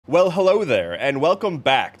Well, hello there, and welcome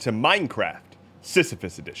back to Minecraft,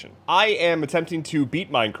 Sisyphus Edition. I am attempting to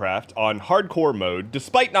beat Minecraft on hardcore mode,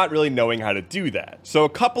 despite not really knowing how to do that. So a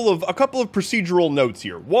couple of procedural notes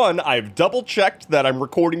here. One, I've double-checked that I'm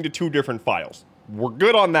recording to two different files. We're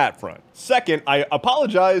good on that front. Second, I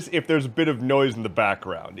apologize if there's a bit of noise in the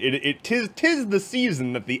background. Tis the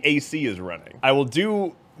season that the AC is running. I will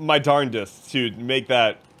do my darndest to make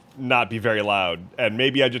that not be very loud, and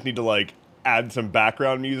maybe I just need to, like, add some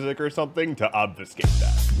background music or something to obfuscate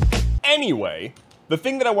that. Anyway, the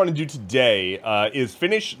thing that I want to do today is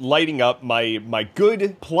finish lighting up my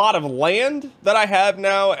good plot of land that I have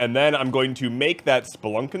now, and then I'm going to make that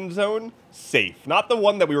spelunking zone safe. Not the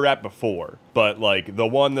one that we were at before, but like the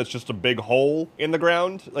one that's just a big hole in the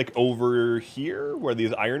ground, like over here where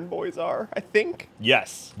these iron boys are, I think.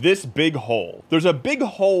 Yes, this big hole. There's a big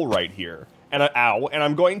hole right here. And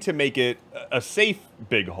I'm going to make it a safe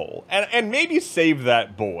big hole. And maybe save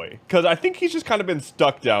that boy, because I think he's just kind of been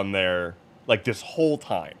stuck down there, like, this whole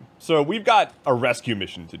time. So we've got a rescue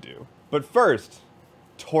mission to do. But first,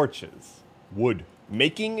 torches. Wood.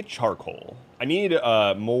 Making charcoal. I need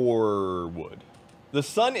more wood. The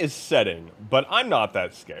sun is setting, but I'm not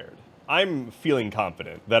that scared. I'm feeling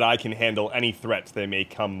confident that I can handle any threats that may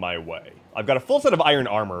come my way. I've got a full set of iron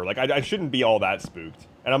armor, like I shouldn't be all that spooked.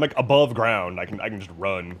 And I'm like above ground, I can just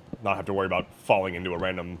run, not have to worry about falling into a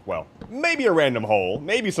random, well, maybe a random hole,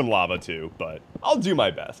 maybe some lava too, but I'll do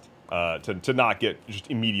my best to not get just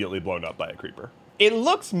immediately blown up by a creeper. It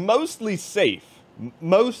looks mostly safe,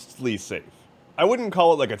 mostly safe. I wouldn't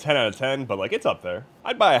call it like a 10 out of 10, but like it's up there.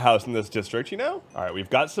 I'd buy a house in this district, you know? All right, we've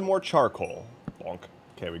got some more charcoal. Bonk.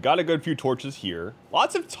 Okay, we got a good few torches here.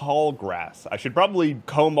 Lots of tall grass. I should probably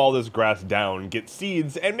comb all this grass down, get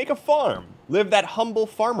seeds, and make a farm. Live that humble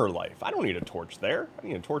farmer life. I don't need a torch there. I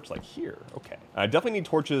need a torch like here. Okay. I definitely need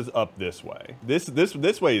torches up this way.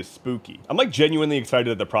 This way is spooky. I'm like genuinely excited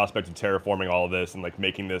at the prospect of terraforming all of this and like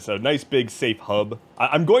making this a nice big safe hub.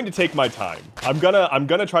 I'm going to take my time. I'm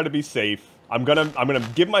gonna try to be safe. I'm gonna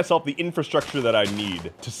give myself the infrastructure that I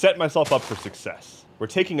need to set myself up for success. We're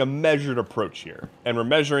taking a measured approach here, and we're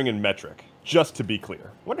measuring in metric, just to be clear.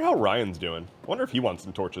 I wonder how Ryan's doing. I wonder if he wants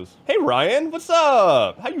some torches. Hey Ryan, what's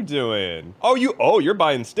up? How you doing? Oh, you're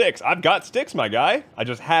buying sticks. I've got sticks, my guy. I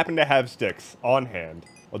just happen to have sticks on hand.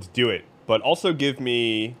 Let's do it. But also give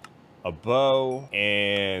me a bow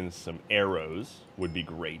and some arrows would be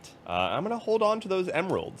great. I'm gonna hold on to those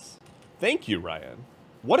emeralds. Thank you, Ryan.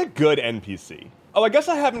 What a good NPC. Oh, I guess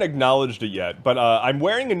I haven't acknowledged it yet, but I'm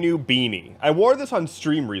wearing a new beanie. I wore this on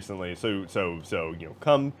stream recently, so you know,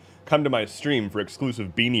 come to my stream for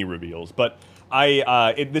exclusive beanie reveals. But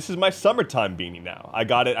this is my summertime beanie now. I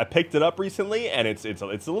got it. I picked it up recently, and it's a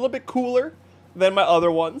little bit cooler than my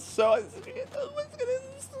other ones. So I'm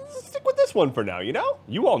gonna stick with this one for now. You know,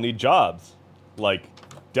 you all need jobs, like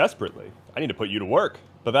desperately. I need to put you to work,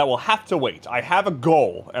 but that will have to wait. I have a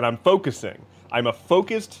goal, and I'm focusing. I'm a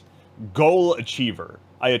focused goal achiever.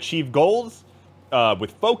 I achieve goals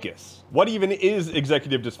with focus. What even is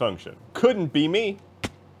executive dysfunction? Couldn't be me.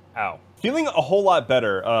 Ow. Feeling a whole lot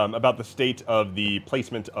better about the state of the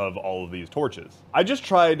placement of all of these torches.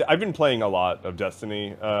 I've been playing a lot of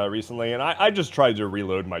Destiny recently, and I just tried to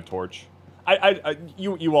reload my torch.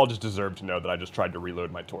 You all just deserve to know that I just tried to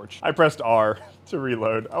reload my torch. I pressed R to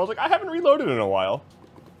reload. I was like, I haven't reloaded in a while.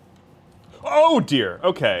 Oh dear,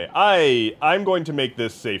 okay, I'm going to make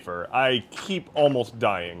this safer. I keep almost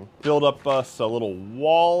dying. Build up us a little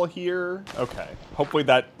wall here. Okay, hopefully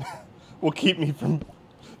that will keep me from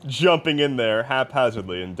jumping in there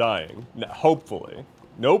haphazardly and dying. No, hopefully.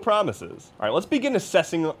 No promises. All right, let's begin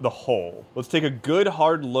assessing the hole. Let's take a good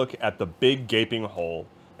hard look at the big gaping hole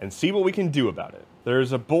and see what we can do about it.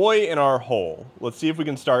 There's a boy in our hole. Let's see if we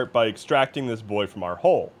can start by extracting this boy from our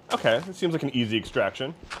hole. Okay, it seems like an easy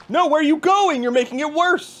extraction. No, where are you going? You're making it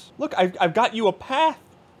worse. Look, I've got you a path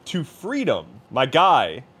to freedom. My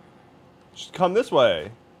guy, just come this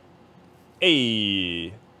way.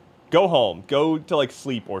 Hey, go home. Go to like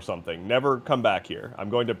sleep or something. Never come back here.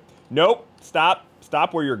 I'm going to, nope, stop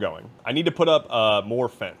where you're going. I need to put up more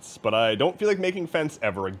fence, but I don't feel like making fence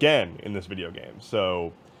ever again in this video game.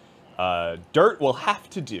 So, dirt will have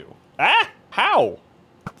to do. Ah, how?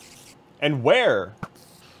 And where?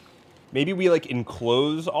 Maybe we like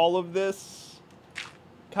enclose all of this,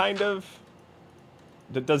 kind of.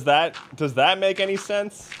 Does that make any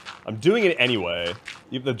sense? I'm doing it anyway.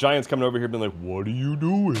 The giant's coming over here being like, what are you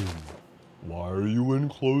doing? Why are you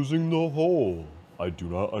enclosing the hole? I do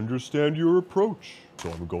not understand your approach,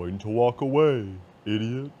 so I'm going to walk away,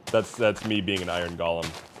 idiot. That's me being an iron golem.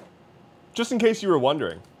 Just in case you were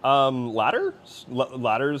wondering. Ladder?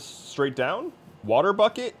 Ladders straight down? Water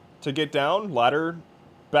bucket to get down, ladder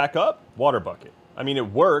back up, water bucket. I mean,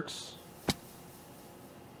 it works.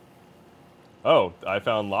 Oh, I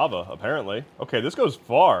found lava, apparently. Okay, this goes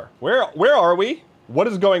far. Where are we? What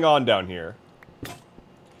is going on down here?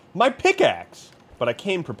 My pickaxe! But I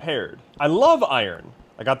came prepared. I love iron.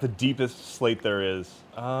 I got the deepest slate there is.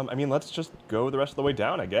 I mean, let's just go the rest of the way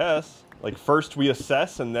down, I guess. Like, first we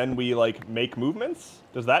assess and then we, like, make movements?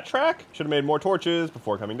 Does that track? Should have made more torches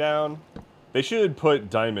before coming down. They should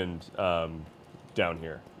put diamond, down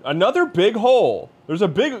here. Another big hole. There's a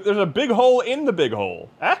big hole in the big hole.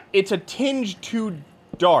 Ah, it's a tinge too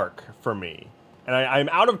dark for me. And I'm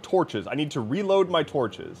out of torches. I need to reload my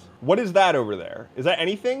torches. What is that over there? Is that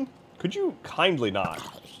anything? Could you kindly not?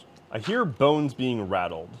 I hear bones being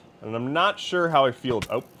rattled, and I'm not sure how I feel.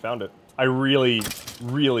 Oh, found it. I really,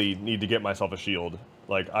 really need to get myself a shield.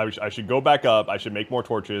 Like, I should go back up, I should make more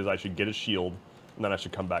torches, I should get a shield, and then I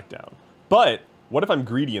should come back down. But what if I'm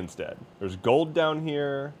greedy instead? There's gold down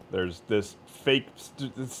here. There's this fake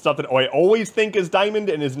stuff that I always think is diamond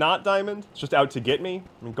and is not diamond. It's just out to get me.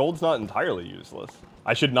 I mean, gold's not entirely useless.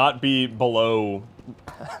 I should not be below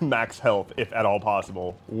max health, if at all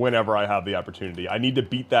possible, whenever I have the opportunity. I need to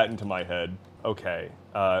beat that into my head. Okay,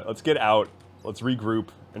 let's get out. Let's regroup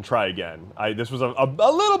and try again. This was a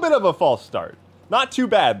little bit of a false start. Not too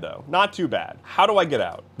bad, though. Not too bad. How do I get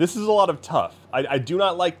out? This is a lot of tough. I do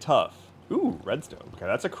not like tough. Ooh, redstone. Okay,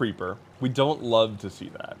 that's a creeper. We don't love to see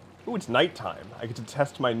that. Ooh, it's nighttime. I get to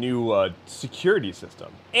test my new security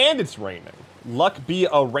system. And it's raining. Luck be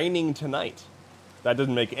a-raining tonight. That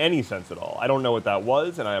doesn't make any sense at all. I don't know what that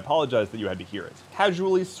was, and I apologize that you had to hear it.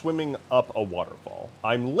 Casually swimming up a waterfall.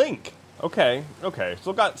 I'm Link. Okay, okay.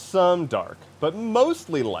 Still got some dark, but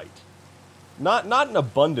mostly light. Not an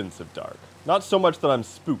abundance of dark. Not so much that I'm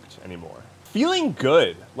spooked anymore. Feeling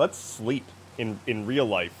good. Let's sleep. In real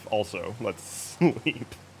life, also. Let's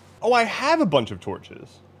sleep. Oh, I have a bunch of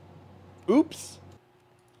torches. Oops.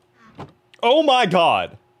 Oh my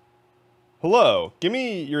god. Hello. Give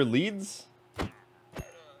me your leads.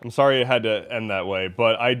 I'm sorry it had to end that way,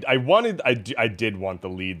 but I did want the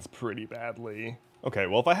leads pretty badly. Okay,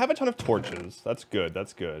 well, if I have a ton of torches, that's good,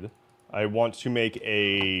 that's good. I want to make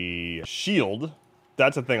a shield.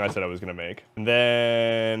 That's a thing I said I was gonna make. And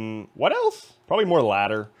then, what else? Probably more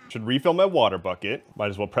ladder. Should refill my water bucket. Might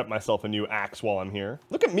as well prep myself a new axe while I'm here.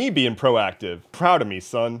 Look at me being proactive. Proud of me,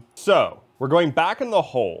 son. So, we're going back in the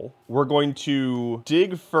hole. We're going to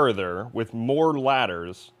dig further with more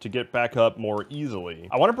ladders to get back up more easily.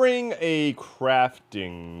 I wanna bring a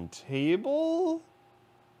crafting table.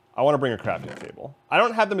 I want to bring a crafting table. I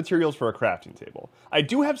don't have the materials for a crafting table. I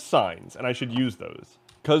do have signs, and I should use those.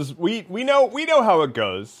 Because we know how it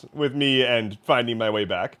goes with me and finding my way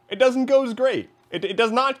back. It doesn't go as great. It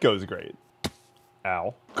does not go as great.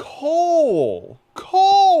 Ow. Coal!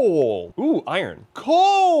 Coal! Ooh, iron.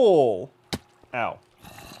 Coal! Ow.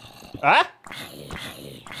 Ah?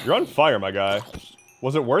 You're on fire, my guy.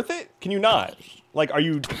 Was it worth it? Can you not? Like, are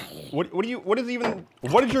you... what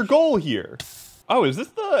is your goal here? Oh, is this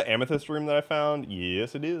the amethyst room that I found?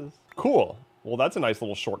 Yes, it is. Cool. Well, that's a nice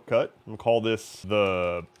little shortcut. I'm gonna call this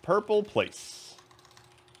the purple place.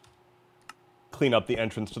 Clean up the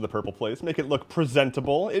entrance to the purple place. Make it look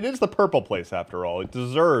presentable. It is the purple place, after all. It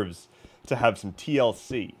deserves to have some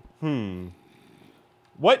TLC.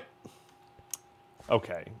 What?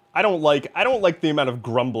 Okay. I don't like the amount of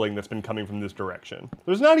grumbling that's been coming from this direction.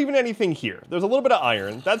 There's not even anything here. There's a little bit of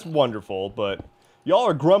iron. That's wonderful, but... y'all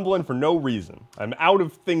are grumbling for no reason. I'm out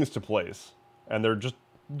of things to place, and they're just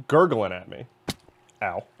gurgling at me.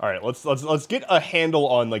 Ow. All right, let's get a handle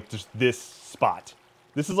on like just this spot.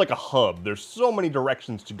 This is like a hub. There's so many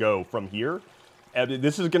directions to go from here. And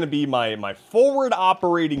this is going to be my forward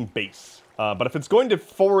operating base. But if it's going to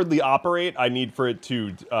forwardly operate, I need for it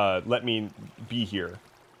to let me be here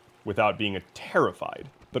without being terrified.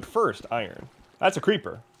 But first, iron. That's a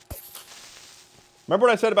creeper. Remember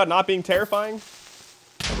what I said about not being terrifying?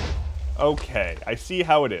 Okay, I see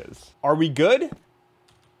how it is. Are we good?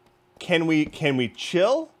 Can we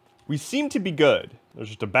chill? We seem to be good. There's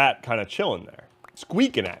just a bat kind of chilling there.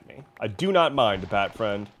 Squeaking at me. I do not mind, bat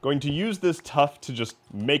friend. Going to use this tuff to just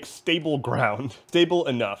make stable ground. Stable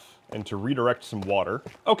enough. And to redirect some water.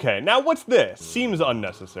 Okay, now what's this? Seems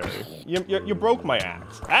unnecessary. You broke my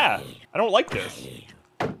axe. Ah, I don't like this.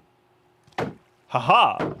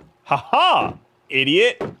 Haha. Haha,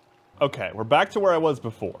 idiot. Okay, we're back to where I was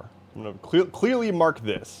before. I'm gonna clearly mark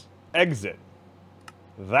this. Exit.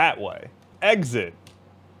 That way. Exit.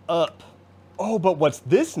 Up. Oh, but what's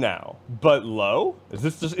this now? But low? Is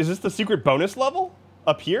this the secret bonus level?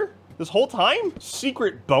 Up here? This whole time?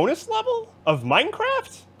 Secret bonus level of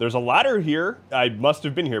Minecraft? There's a ladder here. I must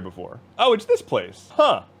have been here before. Oh, it's this place.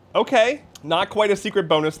 Huh. Okay. Not quite a secret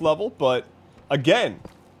bonus level, but again,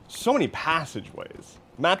 so many passageways.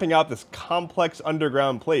 Mapping out this complex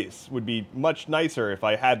underground place would be much nicer if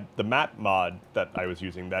I had the map mod that I was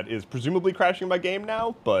using that is presumably crashing my game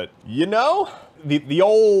now, but you know, the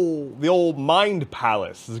old Mind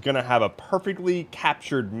Palace is gonna have a perfectly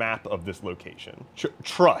captured map of this location.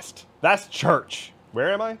 Trust. That's church.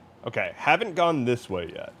 Where am I? Okay, haven't gone this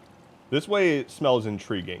way yet. This way smells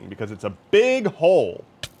intriguing because it's a big hole.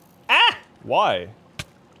 Ah! Why?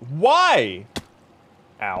 Why?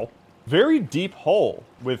 Ow. Very deep hole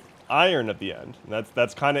with iron at the end.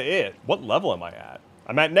 That's kind of it. What level am I at?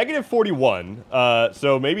 I'm at -41,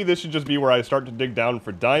 so maybe this should just be where I start to dig down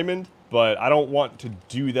for diamond, but I don't want to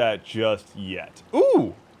do that just yet.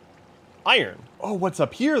 Ooh! Iron. Oh, what's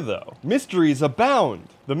up here, though? Mysteries abound.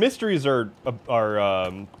 The mysteries are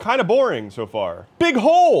kind of boring so far. Big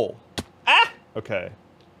hole! Ah! Okay.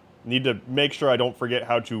 Need to make sure I don't forget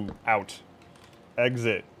how to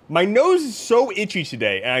exit. My nose is so itchy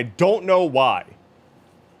today, and I don't know why.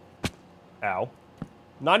 Ow.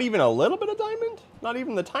 Not even a little bit of diamond? Not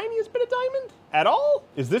even the tiniest bit of diamond? At all?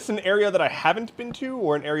 Is this an area that I haven't been to,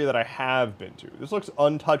 or an area that I have been to? This looks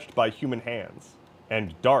untouched by human hands.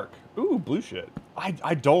 And dark. Ooh, blue shit.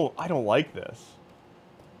 I don't like this.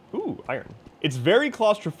 Ooh, iron. It's very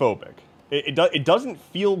claustrophobic. It doesn't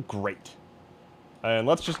feel great. And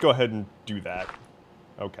let's just go ahead and do that.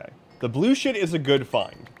 Okay. The blue shit is a good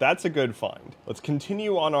find. That's a good find. Let's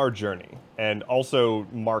continue on our journey and also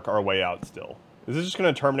mark our way out still. Is this just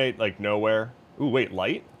gonna terminate like nowhere? Ooh, wait,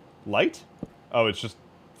 light? Light? Oh, it's just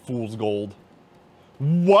fool's gold.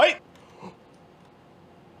 What?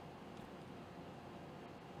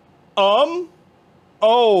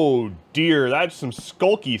 Oh dear, that's some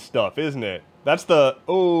skulky stuff, isn't it? That's the,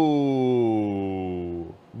 oh.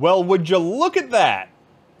 Well, would you look at that?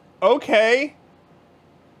 Okay.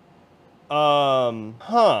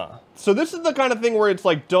 Huh. So this is the kind of thing where it's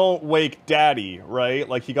like, don't wake daddy, right?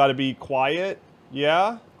 Like, you gotta be quiet.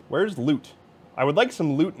 Yeah? Where's loot? I would like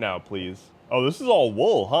some loot now, please. Oh, this is all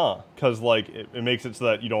wool, huh? Because, like, it makes it so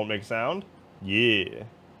that you don't make sound? Yeah.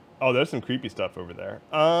 Oh, there's some creepy stuff over there.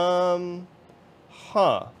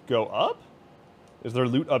 Huh. Go up? Is there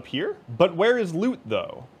loot up here? But where is loot,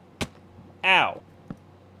 though? Ow.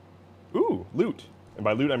 Ooh, loot. And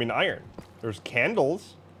by loot, I mean iron. There's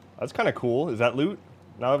candles. That's kind of cool. Is that loot?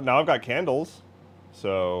 Now I've got candles.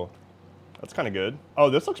 So, that's kind of good.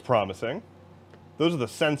 Oh, this looks promising. Those are the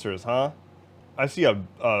sensors, huh? I see some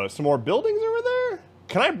more buildings over there.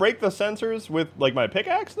 Can I break the sensors with, like, my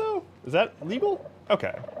pickaxe, though? Is that legal?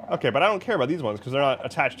 Okay. Okay, but I don't care about these ones because they're not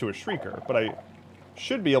attached to a shrieker. But I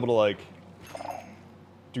should be able to, like,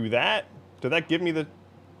 do that. Did that give me the...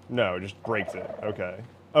 No, it just breaks it. Okay.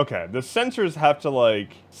 Okay, the sensors have to,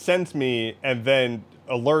 like, sense me and then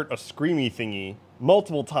alert a screamy thingy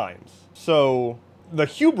multiple times. So the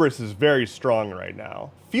hubris is very strong right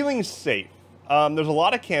now. Feeling safe. There's a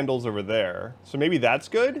lot of candles over there, so maybe that's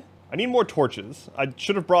good. I need more torches. I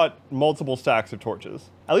should have brought multiple stacks of torches.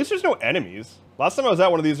 At least there's no enemies. Last time I was at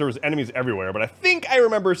one of these, there was enemies everywhere, but I think I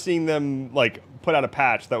remember seeing them, like, put out a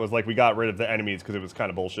patch that was like, we got rid of the enemies because it was kind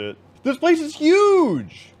of bullshit. This place is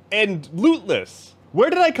huge and lootless. Where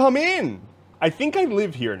did I come in? I think I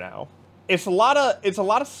live here now. It's a lot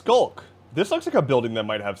of skulk. This looks like a building that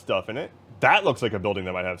might have stuff in it. That looks like a building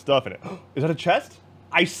that might have stuff in it. Is that a chest?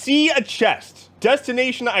 I see a chest.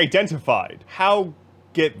 Destination identified. How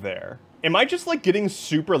get there? Am I just like getting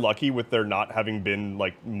super lucky with there not having been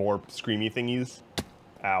like more screamy thingies?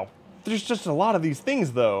 Ow. There's just a lot of these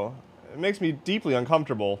things though. It makes me deeply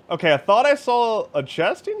uncomfortable. Okay, I thought I saw a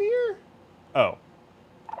chest in here. Oh.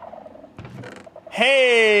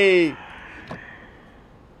 Hey!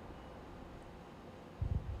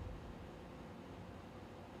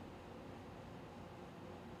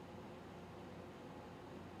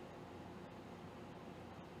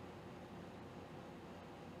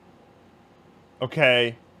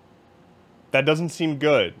 Okay. That doesn't seem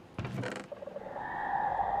good.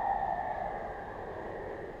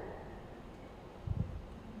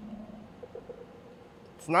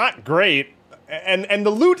 It's not great. And the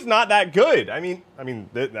loot's not that good. I mean,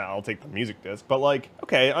 I'll take the music disc, but like,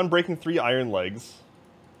 okay, unbreaking 3 iron legs.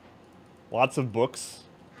 Lots of books.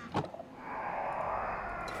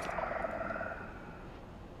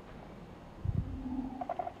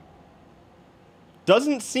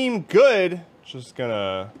 Doesn't seem good. Just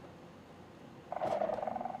gonna...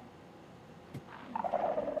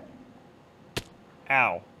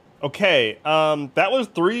 Ow. Okay, that was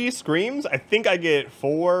 3 screams. I think I get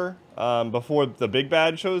 4 before the big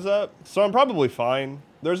bad shows up. So I'm probably fine.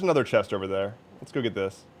 There's another chest over there. Let's go get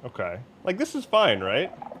this. Okay. Like, this is fine,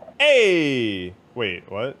 right? Hey! Wait,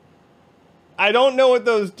 what? I don't know what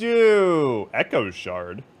those do. Echo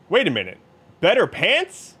shard. Wait a minute. Better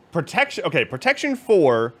pants? Protection. Okay, protection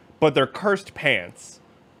 4, but they're cursed pants.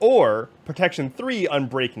 Or protection 3,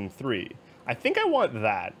 unbreaking 3. I think I want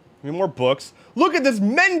that. Maybe more books. Look at this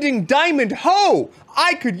mending diamond hoe!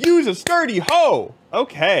 I could use a sturdy hoe!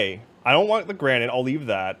 Okay. I don't want the granite. I'll leave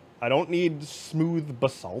that. I don't need smooth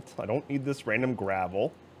basalt. I don't need this random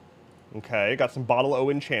gravel. Okay, got some bottle O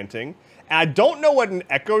enchanting. And I don't know what an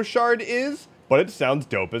echo shard is, but it sounds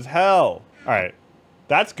dope as hell. All right,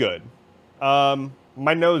 that's good.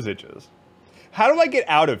 My nose itches. How do I get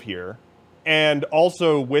out of here? And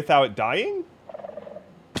also without dying?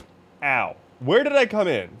 Ow. Where did I come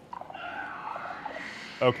in?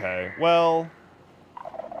 Okay, well,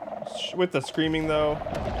 with the screaming though.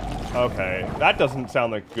 Okay, that doesn't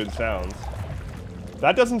sound like good sounds.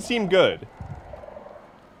 That doesn't seem good.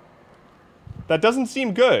 That doesn't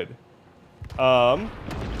seem good.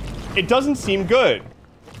 It doesn't seem good.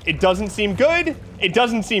 It doesn't seem good. It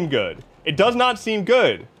doesn't seem good. It does not seem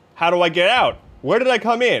good. How do I get out? Where did I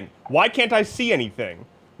come in? Why can't I see anything?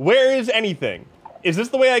 Where is anything? Is this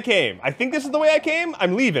the way I came? I think this is the way I came.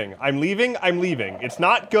 I'm leaving. I'm leaving. I'm leaving. It's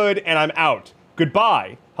not good and I'm out.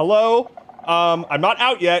 Goodbye. Hello? I'm not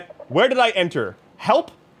out yet. Where did I enter?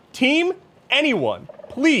 Help? Team? Anyone?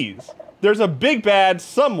 Please. There's a big bad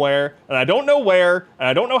somewhere, and I don't know where, and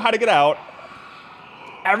I don't know how to get out.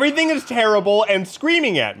 Everything is terrible and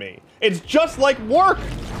screaming at me. It's just like work.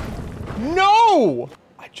 No!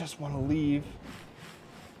 I just want to leave.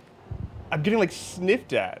 I'm getting, like,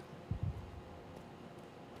 sniffed at.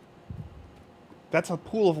 That's a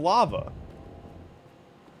pool of lava.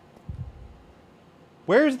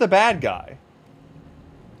 Where's the bad guy?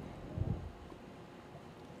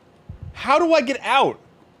 How do I get out?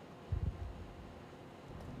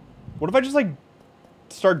 What if I just, like,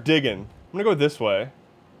 start digging? I'm gonna go this way.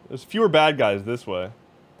 There's fewer bad guys this way.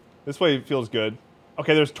 This way feels good.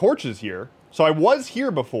 Okay, there's torches here. So I was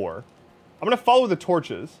here before. I'm gonna follow the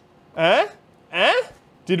torches. Eh?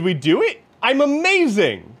 Did we do it? I'm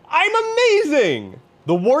amazing! I'm amazing!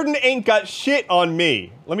 The warden ain't got shit on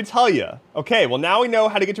me. Let me tell you. Okay, well now we know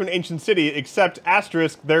how to get to an ancient city, except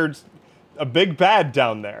asterisk, there's a big bad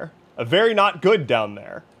down there. A very not good down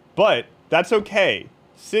there. But that's okay.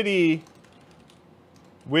 City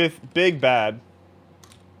with big bad.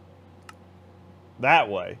 That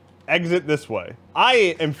way. Exit this way.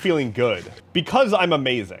 I am feeling good because I'm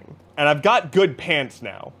amazing. And I've got good pants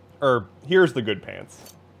now. Here's the good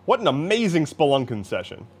pants. What an amazing spelunking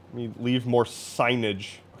session. Let me leave more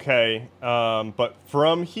signage. Okay, but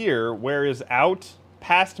from here, where is out?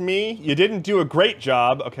 Past me? You didn't do a great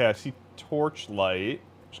job. Okay, I see torchlight.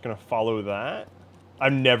 Just gonna follow that.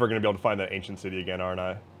 I'm never gonna be able to find that ancient city again, aren't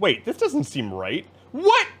I? Wait, this doesn't seem right.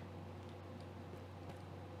 What?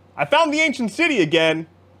 I found the ancient city again.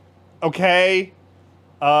 Okay.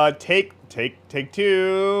 Take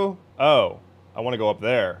 2. Oh, I want to go up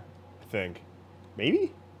there, I think.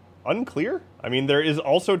 Maybe? Unclear? I mean, there is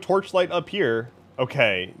also torchlight up here.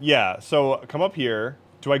 Okay, yeah, so come up here.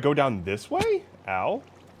 Do I go down this way? Ow.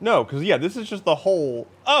 No, because, yeah, this is just the whole...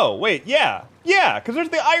 Oh, wait, yeah. Yeah, because there's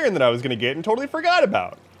the iron that I was going to get and totally forgot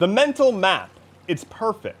about. The mental map. It's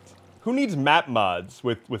perfect. Who needs map mods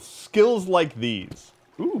with skills like these?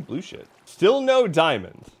 Ooh, blue shit. Still no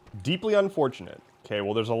diamond. Deeply unfortunate. Okay,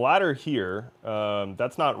 well, there's a ladder here.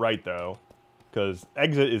 That's not right, though, because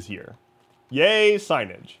exit is here. Yay,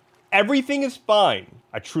 signage. Everything is fine.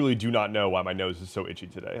 I truly do not know why my nose is so itchy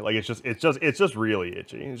today. Like, it's just really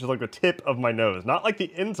itchy. It's just like the tip of my nose, not like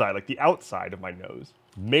the inside, like the outside of my nose.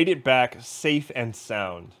 Made it back safe and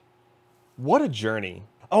sound. What a journey.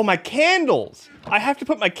 Oh, my candles. I have to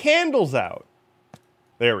put my candles out.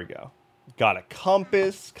 There we go. Got a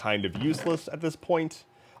compass, kind of useless at this point.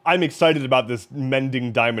 I'm excited about this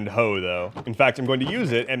mending diamond hoe, though. In fact, I'm going to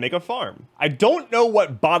use it and make a farm. I don't know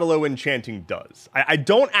what Bottle enchanting does. I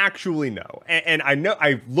don't actually know. And I know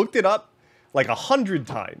I've looked it up like 100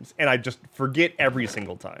 times, and I just forget every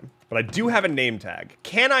single time. But I do have a name tag.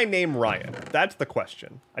 Can I name Ryan? That's the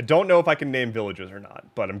question. I don't know if I can name villages or not,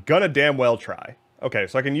 but I'm gonna damn well try. Okay,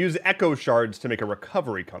 so I can use echo shards to make a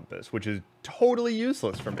recovery compass, which is totally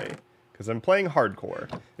useless for me, because I'm playing hardcore.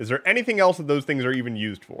 Is there anything else that those things are even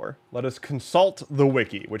used for? Let us consult the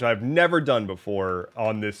wiki, which I've never done before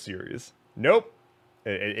on this series. Nope.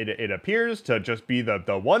 It appears to just be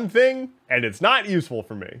the one thing, and it's not useful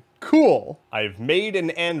for me. Cool. I've made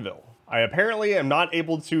an anvil. I apparently am not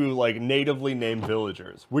able to, like, natively name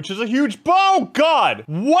villagers, which is a huge— oh, God!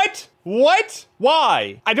 What? What?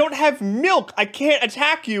 Why? I don't have milk. I can't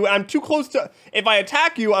attack you. I'm too close to— if I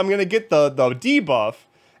attack you, I'm gonna get the debuff,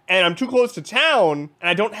 and I'm too close to town, and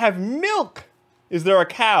I don't have milk. Is there a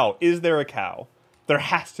cow? Is there a cow? There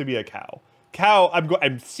has to be a cow. Cow,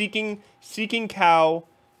 I'm seeking cow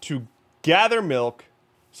to gather milk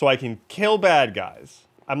so I can kill bad guys.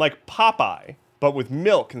 I'm like Popeye, but with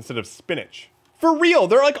milk instead of spinach. For real,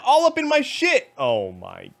 they're like all up in my shit. Oh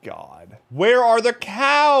my God. Where are the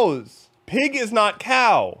cows? Pig is not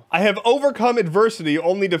cow. I have overcome adversity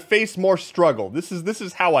only to face more struggle. This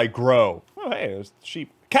is how I grow. Oh, hey, there's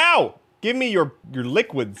sheep. Cow, give me your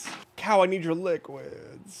liquids. Cow, I need your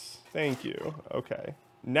liquids. Thank you. Okay.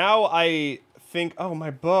 Now I think— oh, my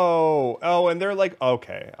bow. Oh, and they're like—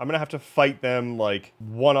 okay, I'm gonna have to fight them like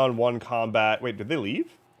one-on-one combat. Wait, did they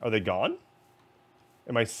leave? Are they gone?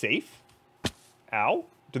 Am I safe? Ow.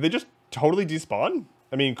 Did they just totally despawn?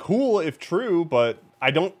 I mean, cool if true, but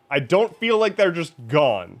I don't feel like they're just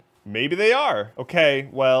gone. Maybe they are. Okay,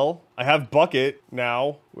 well, I have bucket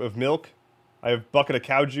now of milk. I have bucket of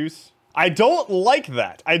cow juice. I don't like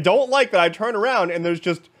that. I don't like that I turn around and there's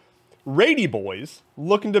just Rady boys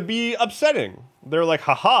looking to be upsetting. They're like,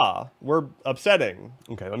 haha, we're upsetting.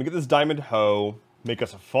 Okay, let me get this diamond hoe, make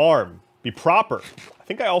us a farm, be proper. I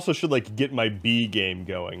think I also should like get my bee game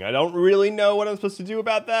going. I don't really know what I'm supposed to do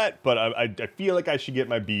about that, but I feel like I should get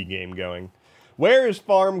my bee game going. Where is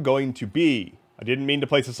farm going to be? I didn't mean to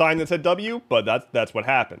place a sign that said W, but that's what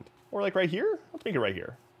happened. Or like right here? Let's make it right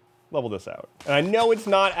here. Level this out. And I know it's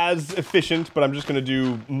not as efficient, but I'm just gonna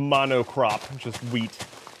do monocrop, just wheat.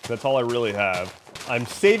 That's all I really have. I'm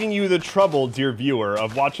saving you the trouble, dear viewer,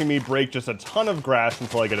 of watching me break just a ton of grass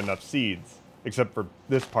until I get enough seeds. Except for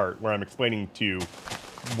this part where I'm explaining to you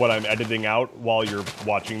what I'm editing out while you're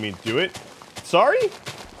watching me do it. Sorry?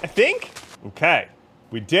 I think? Okay,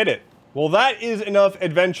 we did it. Well, that is enough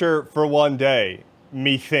adventure for one day,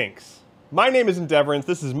 methinks. My name is Endeavorance.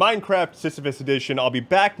 This is Minecraft Sisyphus Edition. I'll be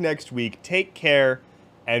back next week. Take care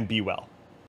and be well.